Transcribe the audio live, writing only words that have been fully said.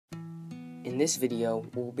In this video,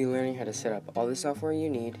 we'll be learning how to set up all the software you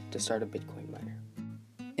need to start a Bitcoin miner.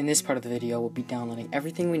 In this part of the video, we'll be downloading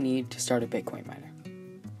everything we need to start a Bitcoin miner.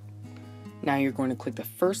 Now you're going to click the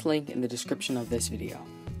first link in the description of this video.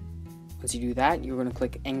 Once you do that, you're going to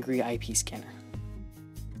click Angry IP Scanner.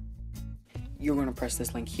 You're going to press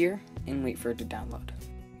this link here and wait for it to download.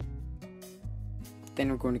 Then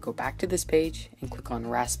we're going to go back to this page and click on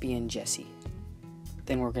Raspbian Jessie.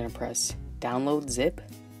 Then we're going to press Download Zip.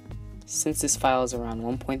 Since this file is around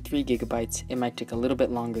 1.3 gigabytes, it might take a little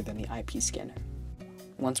bit longer than the IP scanner.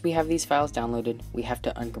 Once we have these files downloaded, we have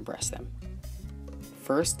to uncompress them.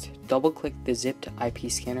 First, double-click the zipped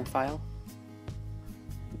IP scanner file.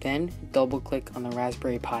 Then, double-click on the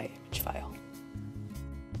Raspberry Pi image file.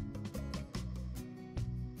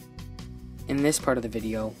 In this part of the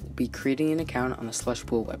video, we'll be creating an account on the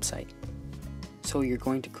Slushpool website. So you're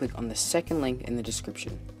going to click on the second link in the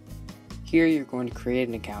description. Here you're going to create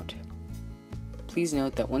an account. Please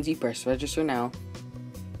note that once you press register now,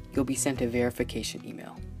 you'll be sent a verification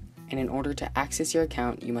email. And in order to access your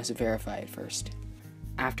account, you must verify it first.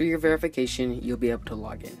 After your verification, you'll be able to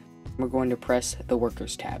log in. We're going to press the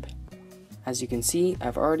Workers tab. As you can see,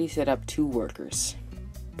 I've already set up 2 workers,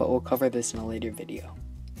 but we'll cover this in a later video.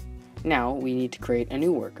 Now, we need to create a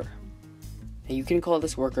new worker. Now you can call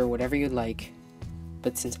this worker whatever you'd like,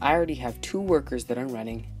 but since I already have 2 workers that I'm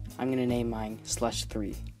running, I'm going to name mine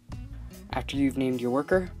Slush3. After you've named your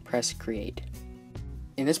worker, press Create.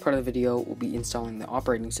 In this part of the video, we'll be installing the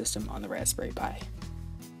operating system on the Raspberry Pi.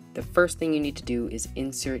 The first thing you need to do is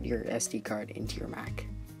insert your SD card into your Mac.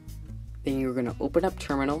 Then you're going to open up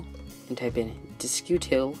Terminal and type in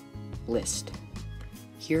diskutil list.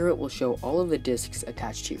 Here it will show all of the disks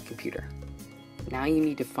attached to your computer. Now you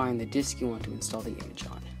need to find the disk you want to install the image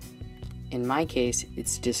on. In my case,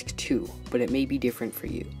 it's disk 2, but it may be different for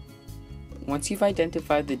you. Once you've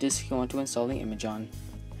identified the disk you want to install the image on,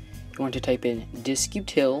 you want to type in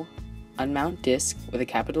diskutil unmount disk with a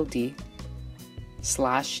capital D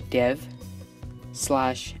 /dev/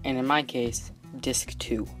 and in my case, disk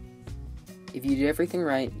 2. If you did everything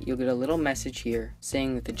right, you'll get a little message here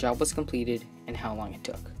saying that the job was completed and how long it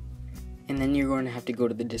took. And then you're going to have to go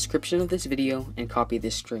to the description of this video and copy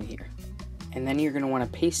this string here. And then you're going to want to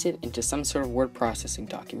paste it into some sort of word processing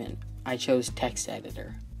document. I chose text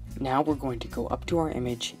editor. Now we're going to go up to our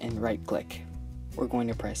image and right click. We're going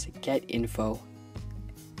to press Get Info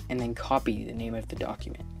and then copy the name of the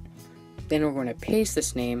document. Then we're going to paste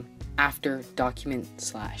this name after document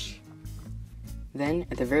 /. Then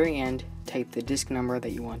at the very end, type the disk number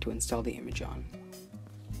that you want to install the image on.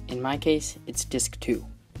 In my case, it's disk 2.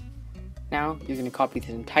 Now you're going to copy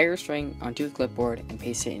the entire string onto your clipboard and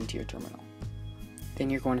paste it into your terminal. Then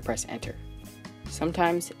you're going to press enter.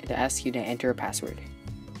 Sometimes it asks you to enter a password.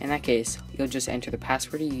 In that case, you'll just enter the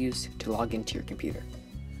password you use to log into your computer.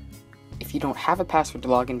 If you don't have a password to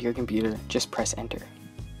log into your computer, just press enter.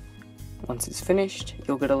 Once it's finished,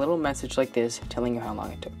 you'll get a little message like this telling you how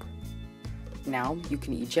long it took. Now you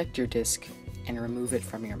can eject your disk and remove it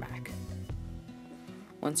from your Mac.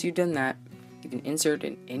 Once you've done that, you can insert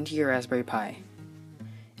it into your Raspberry Pi.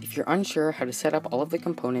 If you're unsure how to set up all of the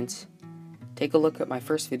components, take a look at my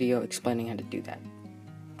first video explaining how to do that.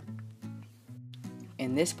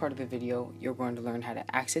 In this part of the video, you're going to learn how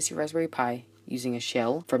to access your Raspberry Pi using a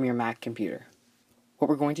shell from your Mac computer. What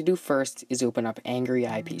we're going to do first is open up Angry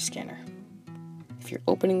IP Scanner. If you're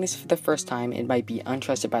opening this for the first time, it might be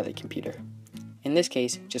untrusted by the computer. In this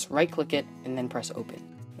case, just right-click it and then press Open.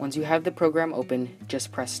 Once you have the program open,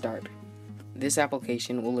 just press Start. This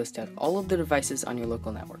application will list out all of the devices on your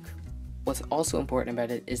local network. What's also important about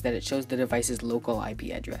it is that it shows the device's local IP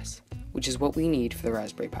address, which is what we need for the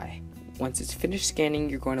Raspberry Pi. Once it's finished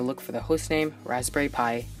scanning, you're going to look for the hostname Raspberry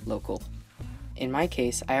Pi Local. In my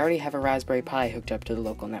case, I already have a Raspberry Pi hooked up to the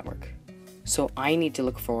local network, so I need to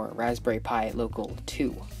look for Raspberry Pi Local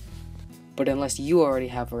 2. But unless you already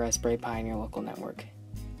have a Raspberry Pi in your local network,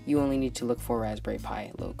 you only need to look for Raspberry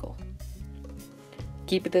Pi Local.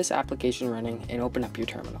 Keep this application running and open up your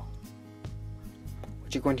terminal.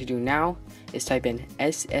 What you're going to do now is type in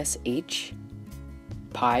SSH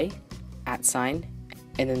Pi @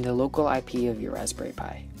 and then the local IP of your Raspberry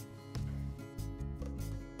Pi.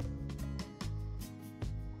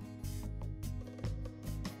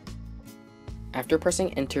 After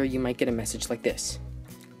pressing enter, you might get a message like this.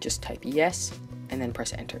 Just type yes and then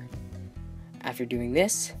press enter. After doing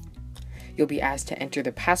this, you'll be asked to enter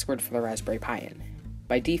the password for the Raspberry Pi in.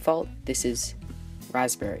 By default, this is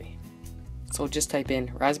Raspberry. So just type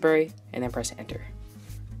in Raspberry and then press enter.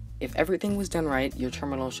 If everything was done right, your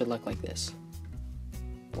terminal should look like this.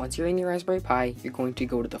 Once you're in your Raspberry Pi, you're going to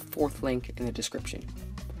go to the 4th link in the description.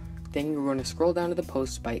 Then you're going to scroll down to the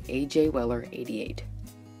post by AJ Weller 88.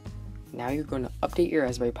 Now you're going to update your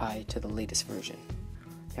Raspberry Pi to the latest version.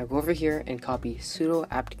 Now go over here and copy sudo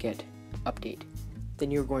apt-get update. Then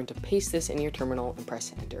you're going to paste this in your terminal and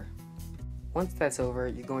press enter. Once that's over,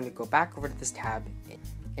 you're going to go back over to this tab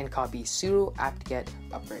and copy sudo apt-get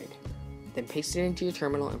upgrade. Then paste it into your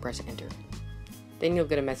terminal and press enter. Then you'll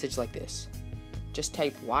get a message like this. Just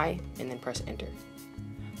type Y and then press enter.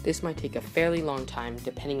 This might take a fairly long time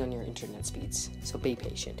depending on your internet speeds, so be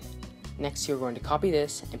patient. Next, you're going to copy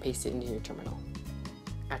this and paste it into your terminal.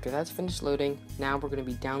 After that's finished loading, now we're going to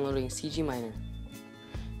be downloading CG Miner.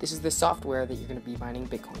 This is the software that you're going to be mining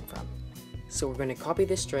Bitcoin from. So we're going to copy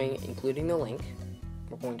this string, including the link.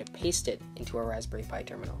 We're going to paste it into our Raspberry Pi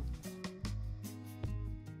terminal.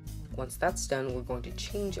 Once that's done, we're going to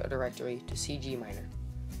change our directory to CG Miner.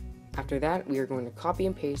 After that, we are going to copy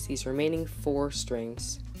and paste these remaining 4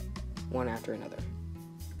 strings, one after another.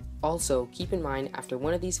 Also, keep in mind, after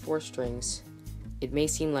one of these 4 strings, it may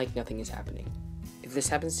seem like nothing is happening. If this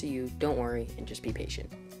happens to you, don't worry and just be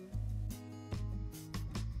patient.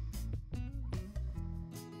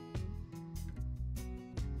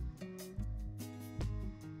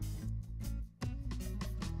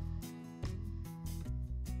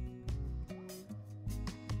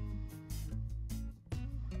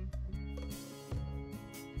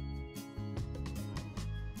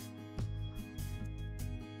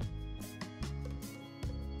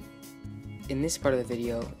 In this part of the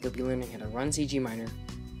video, you'll be learning how to run CG Miner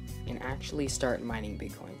and actually start mining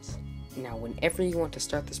Bitcoins. Now, whenever you want to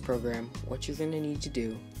start this program, what you're going to need to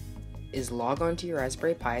do is log on to your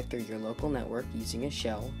Raspberry Pi through your local network using a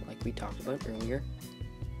shell, like we talked about earlier.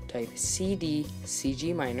 Type cd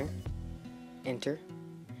CG Miner, enter,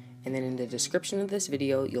 and then in the description of this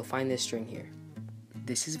video, you'll find this string here.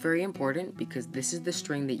 This is very important because this is the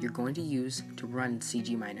string that you're going to use to run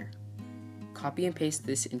CG Miner. Copy and paste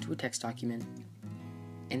this into a text document,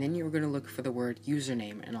 and then you're going to look for the word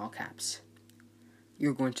username in all caps.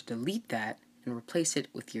 You're going to delete that and replace it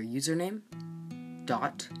with your username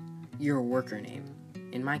dot your worker name.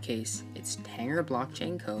 In my case, it's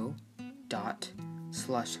tangerblockchainco dot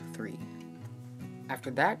 /3.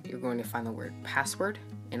 After that, you're going to find the word password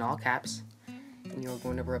in all caps, and you're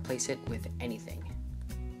going to replace it with anything.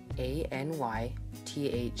 ANYTHING.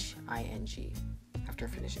 After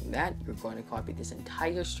finishing that, you're going to copy this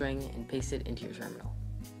entire string and paste it into your terminal.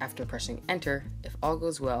 After pressing enter, if all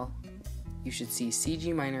goes well, you should see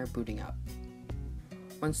CG Miner booting up.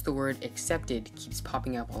 Once the word accepted keeps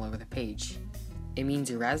popping up all over the page, it means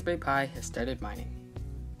your Raspberry Pi has started mining.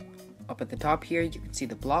 Up at the top here, you can see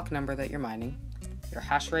the block number that you're mining, your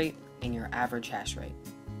hash rate, and your average hash rate.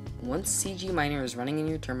 Once CG Miner is running in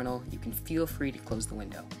your terminal, you can feel free to close the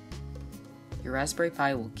window. Your Raspberry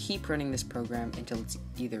Pi will keep running this program until it's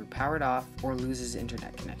either powered off or loses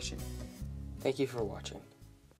internet connection. Thank you for watching.